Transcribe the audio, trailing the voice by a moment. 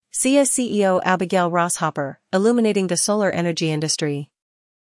SEIA CEO Abigail Rosshopper, illuminating the solar energy industry.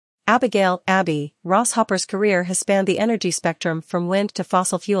 Abby Rosshopper's career has spanned the energy spectrum from wind to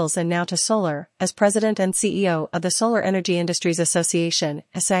fossil fuels and now to solar, as president and CEO of the Solar Energy Industries Association,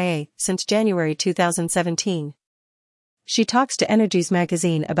 SIA, since January 2017. She talks to Energies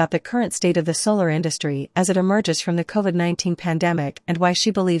magazine about the current state of the solar industry as it emerges from the COVID-19 pandemic and why she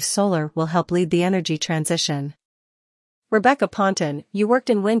believes solar will help lead the energy transition. Rebecca Ponton, you worked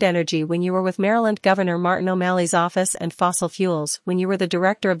in wind energy when you were with Maryland Governor Martin O'Malley's office and fossil fuels when you were the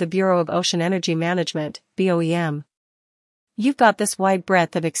director of the Bureau of Ocean Energy Management, BOEM. You've got this wide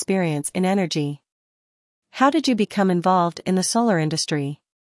breadth of experience in energy. How did you become involved in the solar industry?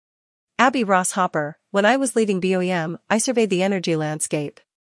 Abby Rosshopper, when I was leading BOEM, I surveyed the energy landscape.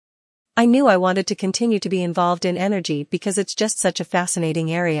 I knew I wanted to continue to be involved in energy because it's just such a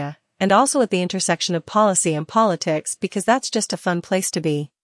fascinating area, and also at the intersection of policy and politics because that's just a fun place to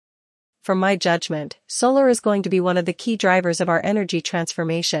be. From my judgment, solar is going to be one of the key drivers of our energy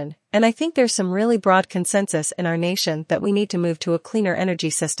transformation, and I think there's some really broad consensus in our nation that we need to move to a cleaner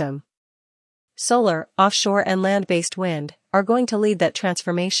energy system. Solar, offshore and land-based wind, are going to lead that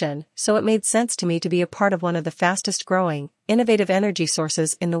transformation, so it made sense to me to be a part of one of the fastest-growing, innovative energy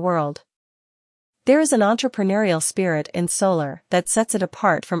sources in the world. There is an entrepreneurial spirit in solar that sets it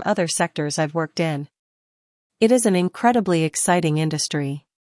apart from other sectors I've worked in. It is an incredibly exciting industry.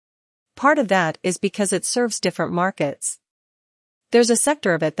 Part of that is because it serves different markets. There's a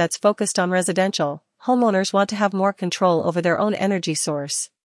sector of it that's focused on residential. Homeowners want to have more control over their own energy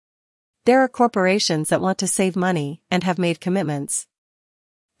source. There are corporations that want to save money and have made commitments.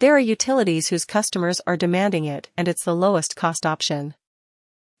 There are utilities whose customers are demanding it and it's the lowest cost option.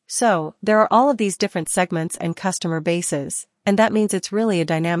 So, there are all of these different segments and customer bases, and that means it's really a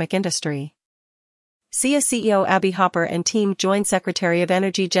dynamic industry. SEIA CEO Abby Hopper and team joined Secretary of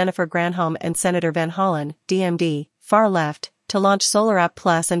Energy Jennifer Granholm and Senator Van Hollen, DMD, far left, to launch Solar App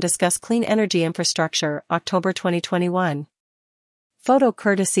Plus and discuss clean energy infrastructure, October 2021. Photo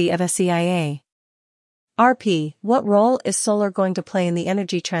courtesy of SEIA. RP, what role is solar going to play in the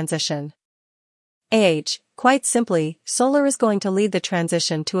energy transition? Quite simply, solar is going to lead the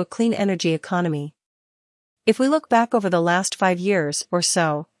transition to a clean energy economy. If we look back over the last 5 years or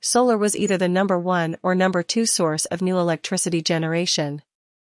so, solar was either the number 1 or number 2 source of new electricity generation.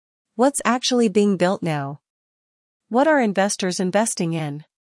 What's actually being built now? What are investors investing in?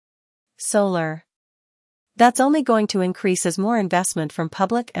 Solar. That's only going to increase as more investment from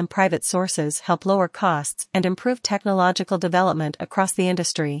public and private sources help lower costs and improve technological development across the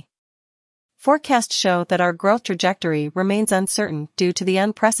industry. Forecasts show that our growth trajectory remains uncertain due to the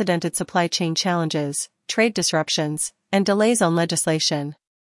unprecedented supply chain challenges, trade disruptions, and delays on legislation.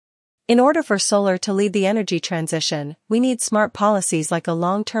 In order for solar to lead the energy transition, we need smart policies like a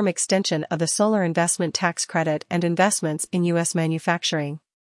long-term extension of the solar investment tax credit and investments in U.S. manufacturing.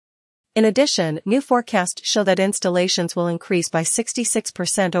 In addition, new forecasts show that installations will increase by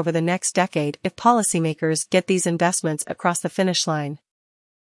 66% over the next decade if policymakers get these investments across the finish line.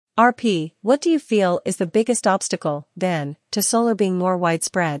 RP, what do you feel is the biggest obstacle, then, to solar being more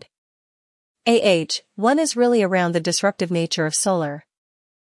widespread? One is really around the disruptive nature of solar.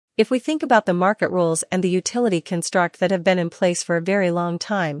 If we think about the market rules and the utility construct that have been in place for a very long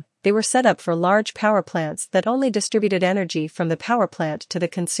time, they were set up for large power plants that only distributed energy from the power plant to the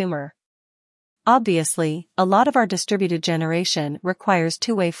consumer. Obviously, a lot of our distributed generation requires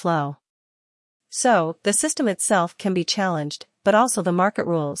two-way flow. So, the system itself can be challenged, but also the market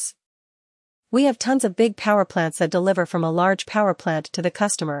rules. We have tons of big power plants that deliver from a large power plant to the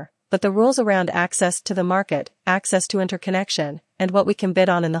customer, but the rules around access to the market, access to interconnection, and what we can bid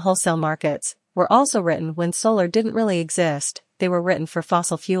on in the wholesale markets, were also written when solar didn't really exist. They were written for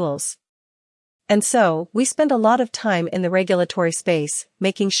fossil fuels. And so, we spend a lot of time in the regulatory space,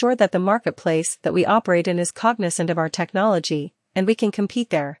 making sure that the marketplace that we operate in is cognizant of our technology, and we can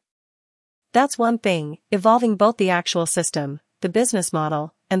compete there. That's one thing, evolving both the actual system, the business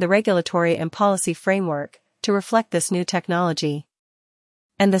model, and the regulatory and policy framework, to reflect this new technology.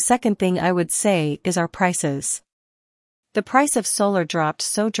 And the second thing I would say is our prices. The price of solar dropped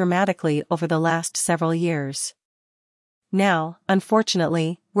so dramatically over the last several years. Now,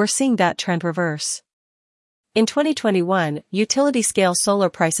 unfortunately, we're seeing that trend reverse. In 2021, utility-scale solar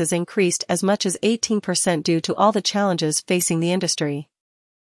prices increased as much as 18% due to all the challenges facing the industry.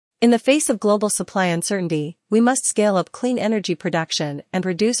 In the face of global supply uncertainty, we must scale up clean energy production and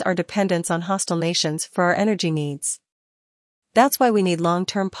reduce our dependence on hostile nations for our energy needs. That's why we need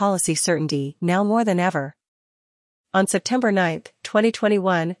long-term policy certainty now more than ever. On September 9,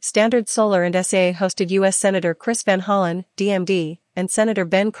 2021, Standard Solar and SEIA hosted U.S. Senator Chris Van Hollen, DMD, and Senator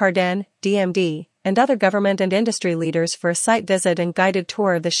Ben Cardin, DMD, and other government and industry leaders for a site visit and guided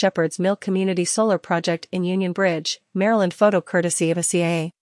tour of the Shepherd's Mill Community Solar Project in Union Bridge, Maryland. Photo courtesy of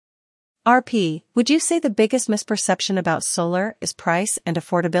ACA. RP, would you say the biggest misperception about solar is price and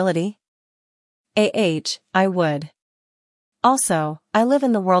affordability? I would. Also, I live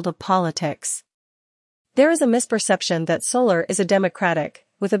in the world of politics. There is a misperception that solar is a Democratic,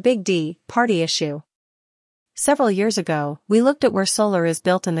 with a big D, party issue. Several years ago, we looked at where solar is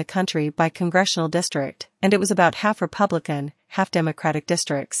built in the country by congressional district, and it was about half Republican, half Democratic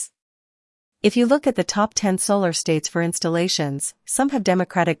districts. If you look at the top 10 solar states for installations, some have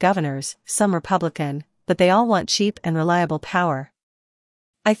Democratic governors, some Republican, but they all want cheap and reliable power.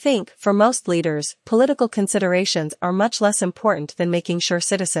 I think, for most leaders, political considerations are much less important than making sure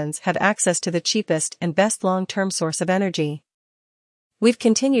citizens have access to the cheapest and best long-term source of energy. We've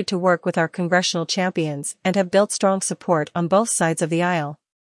continued to work with our congressional champions and have built strong support on both sides of the aisle.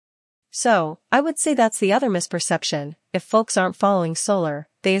 So, I would say that's the other misperception. If folks aren't following solar,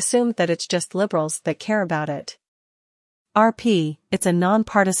 they assume that it's just liberals that care about it. RP, it's a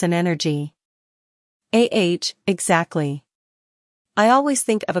nonpartisan energy. Exactly. I always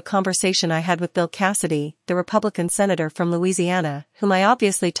think of a conversation I had with Bill Cassidy, the Republican senator from Louisiana, whom I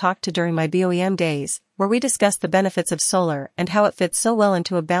obviously talked to during my BOEM days, where we discussed the benefits of solar and how it fits so well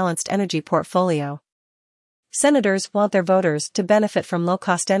into a balanced energy portfolio. Senators want their voters to benefit from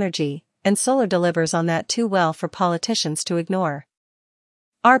low-cost energy, and solar delivers on that too well for politicians to ignore.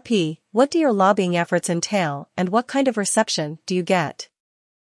 RP, what do your lobbying efforts entail, and what kind of reception do you get?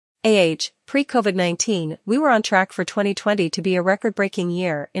 Pre-COVID-19, we were on track for 2020 to be a record-breaking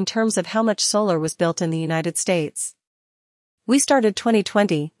year in terms of how much solar was built in the United States. We started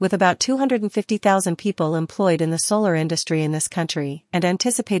 2020 with about 250,000 people employed in the solar industry in this country and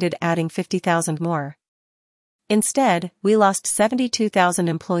anticipated adding 50,000 more. Instead, we lost 72,000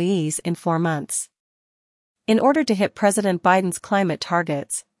 employees in 4 months. In order to hit President Biden's climate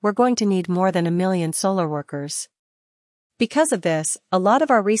targets, we're going to need more than 1 million solar workers. Because of this, a lot of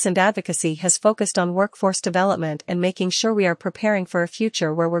our recent advocacy has focused on workforce development and making sure we are preparing for a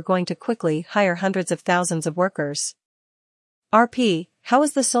future where we're going to quickly hire hundreds of thousands of workers. RP, how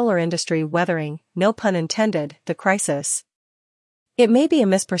is the solar industry weathering, no pun intended, the crisis? It may be a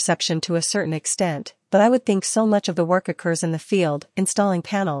misperception to a certain extent, but I would think so much of the work occurs in the field, installing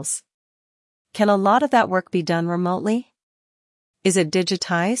panels. Can a lot of that work be done remotely? Is it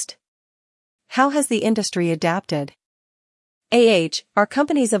digitized? How has the industry adapted? Our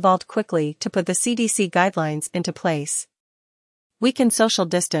companies evolved quickly to put the CDC guidelines into place. We can social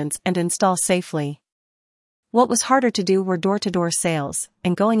distance and install safely. What was harder to do were door-to-door sales,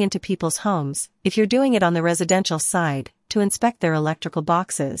 and going into people's homes, if you're doing it on the residential side, to inspect their electrical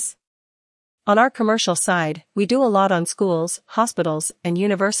boxes. On our commercial side, we do a lot on schools, hospitals, and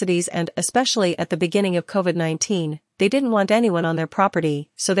universities, and especially at the beginning of COVID-19, they didn't want anyone on their property,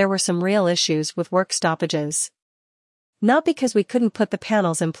 so there were some real issues with work stoppages. Not because we couldn't put the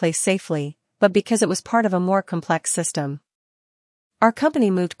panels in place safely, but because it was part of a more complex system. Our company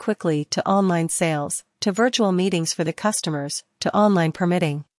moved quickly to online sales, to virtual meetings for the customers, to online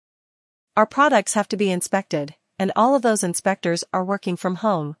permitting. Our products have to be inspected, and all of those inspectors are working from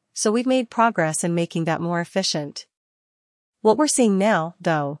home, so we've made progress in making that more efficient. What we're seeing now,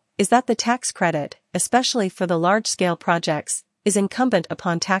 though, is that the tax credit, especially for the large-scale projects, is incumbent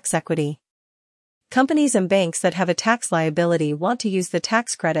upon tax equity. Companies and banks that have a tax liability want to use the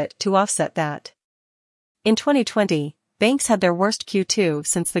tax credit to offset that. In 2020, banks had their worst Q2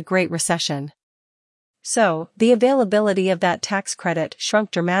 since the Great Recession. So, the availability of that tax credit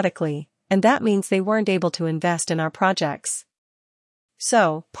shrunk dramatically, and that means they weren't able to invest in our projects.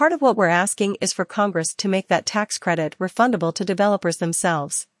 So, part of what we're asking is for Congress to make that tax credit refundable to developers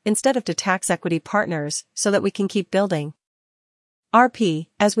themselves, instead of to tax equity partners, so that we can keep building. RP,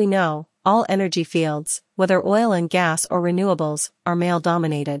 as we know, all energy fields, whether oil and gas or renewables, are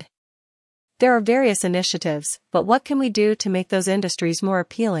male-dominated. There are various initiatives, but what can we do to make those industries more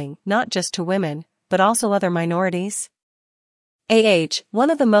appealing, not just to women, but also other minorities? One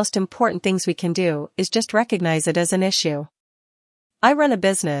of the most important things we can do is just recognize it as an issue. I run a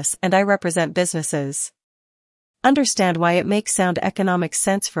business and I represent businesses. Understand why it makes sound economic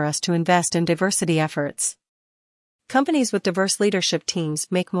sense for us to invest in diversity efforts. Companies with diverse leadership teams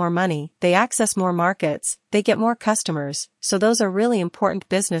make more money, they access more markets, they get more customers, so those are really important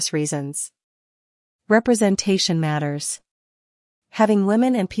business reasons. Representation matters. Having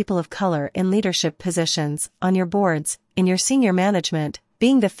women and people of color in leadership positions, on your boards, in your senior management,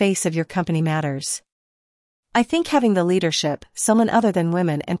 being the face of your company matters. I think having the leadership, someone other than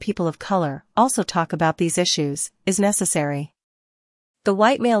women and people of color, also talk about these issues, is necessary. The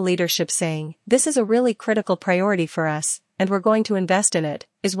white male leadership saying, "This is a really critical priority for us, and we're going to invest in it,"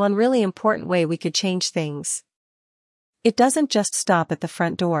 is one really important way we could change things. It doesn't just stop at the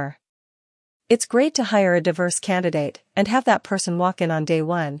front door. It's great to hire a diverse candidate and have that person walk in on day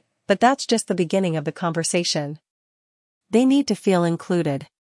one, but that's just the beginning of the conversation. They need to feel included.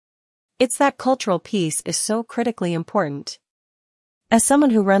 It's that cultural piece is so critically important. As someone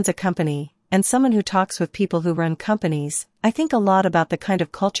who runs a company, and someone who talks with people who run companies, I think a lot about the kind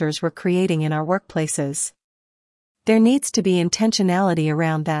of cultures we're creating in our workplaces. There needs to be intentionality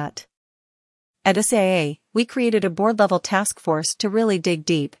around that. At SAA, we created a board-level task force to really dig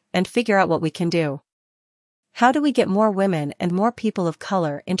deep and figure out what we can do. How do we get more women and more people of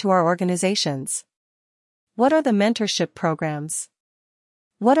color into our organizations? What are the mentorship programs?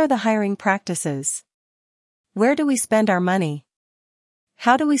 What are the hiring practices? Where do we spend our money?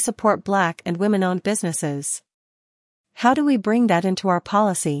 How do we support Black and women-owned businesses? How do we bring that into our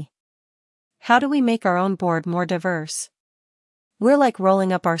policy? How do we make our own board more diverse? We're like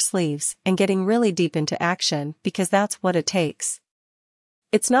rolling up our sleeves and getting really deep into action because that's what it takes.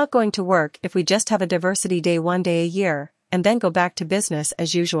 It's not going to work if we just have a diversity day one day a year, and then go back to business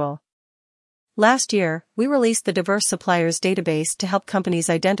as usual. Last year, we released the Diverse Suppliers Database to help companies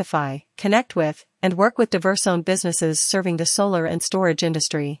identify, connect with, and work with diverse-owned businesses serving the solar and storage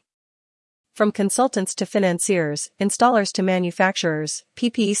industry. From consultants to financiers, installers to manufacturers,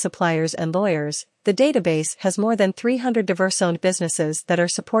 PPE suppliers and lawyers, the database has more than 300 diverse-owned businesses that are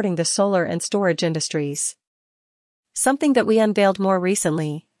supporting the solar and storage industries. Something that we unveiled more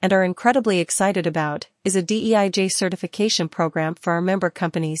recently, and are incredibly excited about, is a DEIJ certification program for our member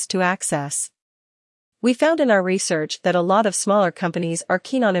companies to access. We found in our research that a lot of smaller companies are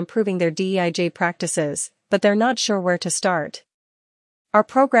keen on improving their DEIJ practices, but they're not sure where to start. Our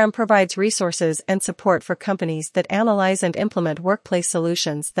program provides resources and support for companies that analyze and implement workplace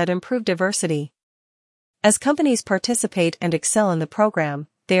solutions that improve diversity. As companies participate and excel in the program,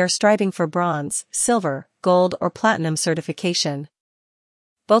 they are striving for bronze, silver, gold, or platinum certification.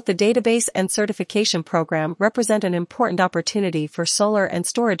 Both the database and certification program represent an important opportunity for solar and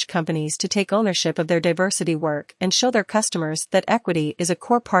storage companies to take ownership of their diversity work and show their customers that equity is a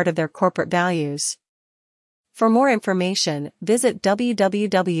core part of their corporate values. For more information, visit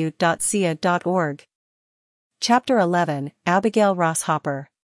www.sia.org. Chapter 11, Abigail Ross Hopper.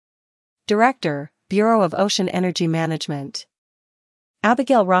 Director, Bureau of Ocean Energy Management.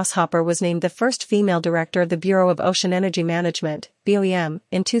 Abigail Ross Hopper was named the first female director of the Bureau of Ocean Energy Management, BOEM,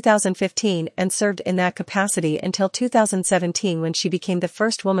 in 2015 and served in that capacity until 2017 when she became the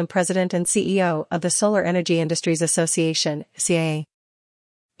first woman president and CEO of the Solar Energy Industries Association, SIA.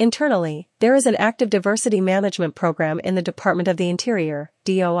 Internally, there is an active diversity management program in the Department of the Interior,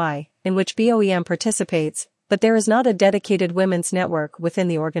 DOI, in which BOEM participates, but there is not a dedicated women's network within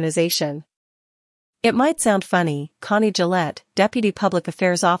the organization. It might sound funny, Connie Gillette, Deputy Public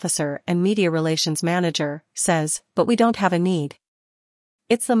Affairs Officer and Media Relations Manager, says, but we don't have a need.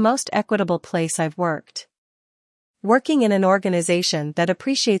 It's the most equitable place I've worked. Working in an organization that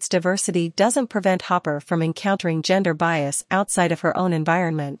appreciates diversity doesn't prevent Hopper from encountering gender bias outside of her own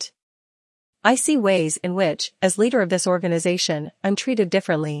environment. I see ways in which, as leader of this organization, I'm treated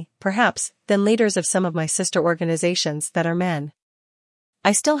differently, perhaps, than leaders of some of my sister organizations that are men.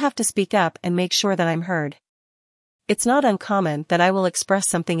 I still have to speak up and make sure that I'm heard. It's not uncommon that I will express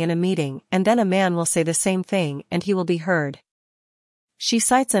something in a meeting and then a man will say the same thing and he will be heard. She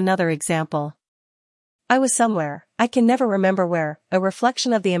cites another example. I was somewhere, I can never remember where, a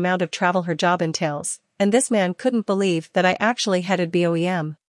reflection of the amount of travel her job entails, and this man couldn't believe that I actually headed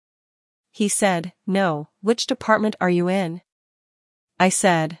BOEM. He said, "No, which department are you in?" I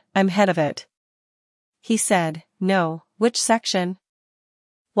said, "I'm head of it." He said, "No, which section?"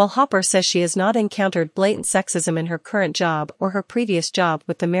 While Hopper says she has not encountered blatant sexism in her current job or her previous job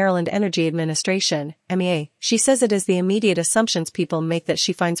with the Maryland Energy Administration, MEA, she says it is the immediate assumptions people make that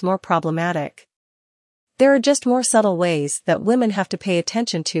she finds more problematic. There are just more subtle ways that women have to pay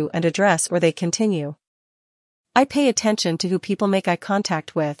attention to and address or they continue. I pay attention to who people make eye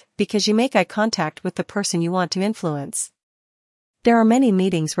contact with, because you make eye contact with the person you want to influence. There are many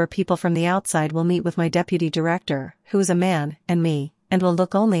meetings where people from the outside will meet with my deputy director, who is a man, and me, and will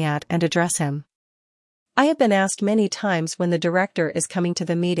look only at and address him. I have been asked many times when the director is coming to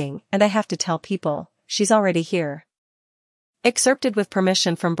the meeting and I have to tell people, she's already here. Excerpted with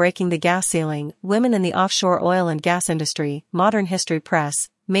permission from Breaking the Gas Ceiling, Women in the Offshore Oil and Gas Industry, Modern History Press,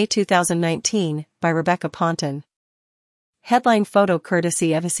 May 2019, by Rebecca Ponton. Headline photo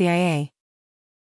courtesy of CIA.